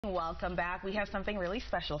Welcome back. We have something really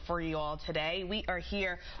special for you all today. We are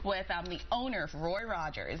here with the owner of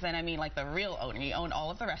Rogers, and I mean like the real owner. You own all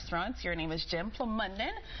of the restaurants. Your name is Jim Plamondon.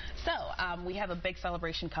 So we have a big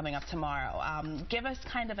celebration coming up tomorrow. Give us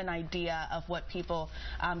kind of an idea of what people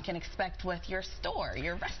can expect with your store,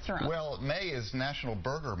 your restaurant. Well, May is National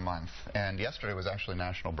Burger Month, and yesterday was actually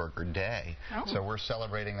National Burger Day. Oh. So we're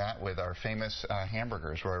celebrating that with our famous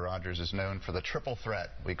hamburgers. Rogers is known for the triple threat.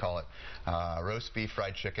 We call it roast beef,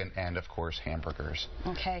 fried chicken, and of course hamburgers.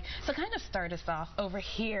 Okay, so kind of start us off over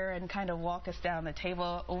here and kind of walk us down the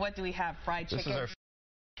table. What do we have? Fried chicken? This is our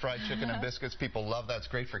fried chicken and biscuits. People love that. It's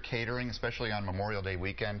great for catering, especially on Memorial Day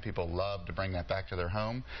weekend. People love to bring that back to their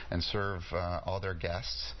home and serve all their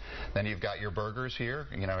guests. Then you've got your burgers here.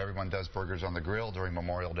 You know, everyone does burgers on the grill during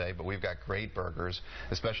Memorial Day, but we've got great burgers,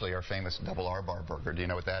 especially our famous double R-bar burger. Do you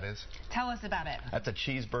know what that is? Tell us about it. That's a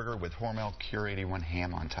cheeseburger with Hormel Cure 81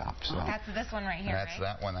 ham on top. So that's this one right here, That's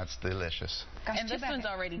right? That one. That's delicious. Gosh, and this one's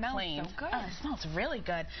already cleaned. So good. Oh, it smells really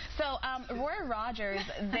good. So Rogers,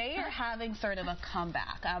 they are having sort of a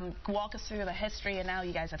comeback. Walk us through the history, and now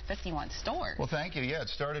you guys have 51 stores. Well, thank you. Yeah, it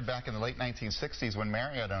started back in the late 1960s when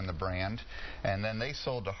Marriott owned the brand, and then they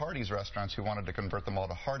sold to Hardee's restaurants who wanted to convert them all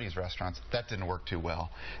to Hardee's restaurants. That didn't work too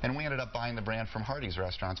well, and we ended up buying the brand from Hardee's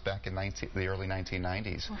restaurants back in the early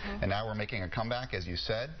 1990s. And now we're making a comeback, as you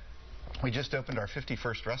said. We just opened our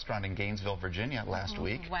 51st restaurant in Gainesville, Virginia last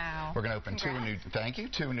week. Wow. We're going to open two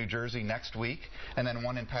in New Jersey next week, and then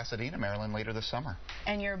one in Pasadena, Maryland later this summer.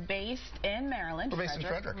 And you're based in Maryland. We're based in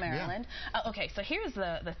Frederick, Maryland. Yeah. Okay, so here's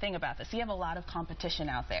the thing about this. You have a lot of competition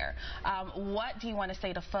out there. What do you want to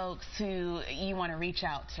say to folks who you want to reach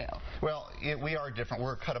out to? Well, we are different.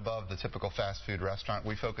 We're cut above the typical fast food restaurant.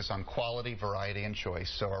 We focus on quality, variety, and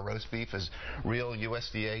choice. So our roast beef is real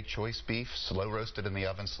USDA choice beef, slow roasted in the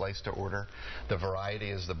oven, sliced to order. The variety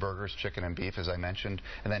is the burgers, chicken, and beef, as I mentioned.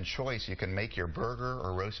 And then choice, you can make your burger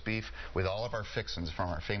or roast beef with all of our fixins from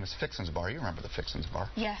our famous Fixins Bar. You remember the Fixins Bar?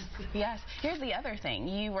 Yes, yes. Here's the other thing.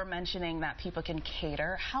 You were mentioning that people can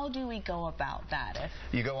cater. How do we go about that?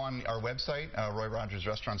 You go on our website,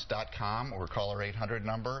 RoyRogersRestaurants.com, or call our 800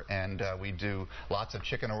 number, and we do lots of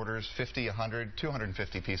chicken orders, 50, 100,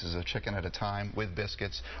 250 pieces of chicken at a time with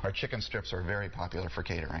biscuits. Our chicken strips are very popular for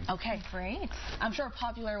catering. Okay, great. I'm sure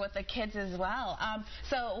popular with the kids as well.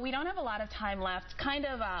 So we don't have a lot of time left. Kind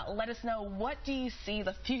of let us know, what do you see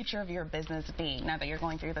the future of your business being now that you're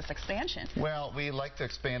going through this expansion? Well, we like to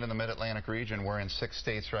expand in the Mid-Atlantic region. We're in 6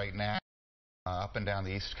 states right now. Up and down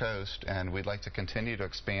the East Coast, and we'd like to continue to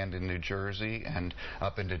expand in New Jersey and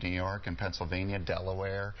up into New York and Pennsylvania,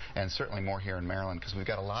 Delaware, and certainly more here in Maryland, because we've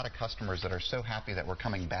got a lot of customers that are so happy that we're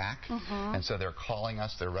coming back, and so they're calling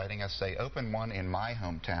us, they're writing us, say, open one in my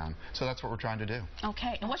hometown. So that's what we're trying to do.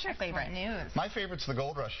 Okay, and what's your favorite? News. My favorite's the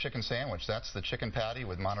Gold Rush chicken sandwich. That's the chicken patty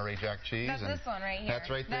with Monterey Jack cheese. That's this one right here.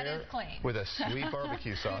 That's right there. That is clean. With a sweet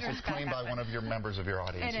barbecue sauce. It's claimed by one of your members of your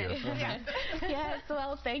audience here. Yes. Yes,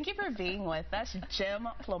 well, thank you for being with us, Jim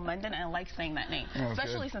Plamondon, and I like saying that name,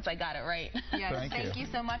 especially since I got it right. Yes, thank you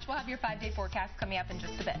so much. We'll have your 5-day forecast coming up in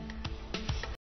just a bit.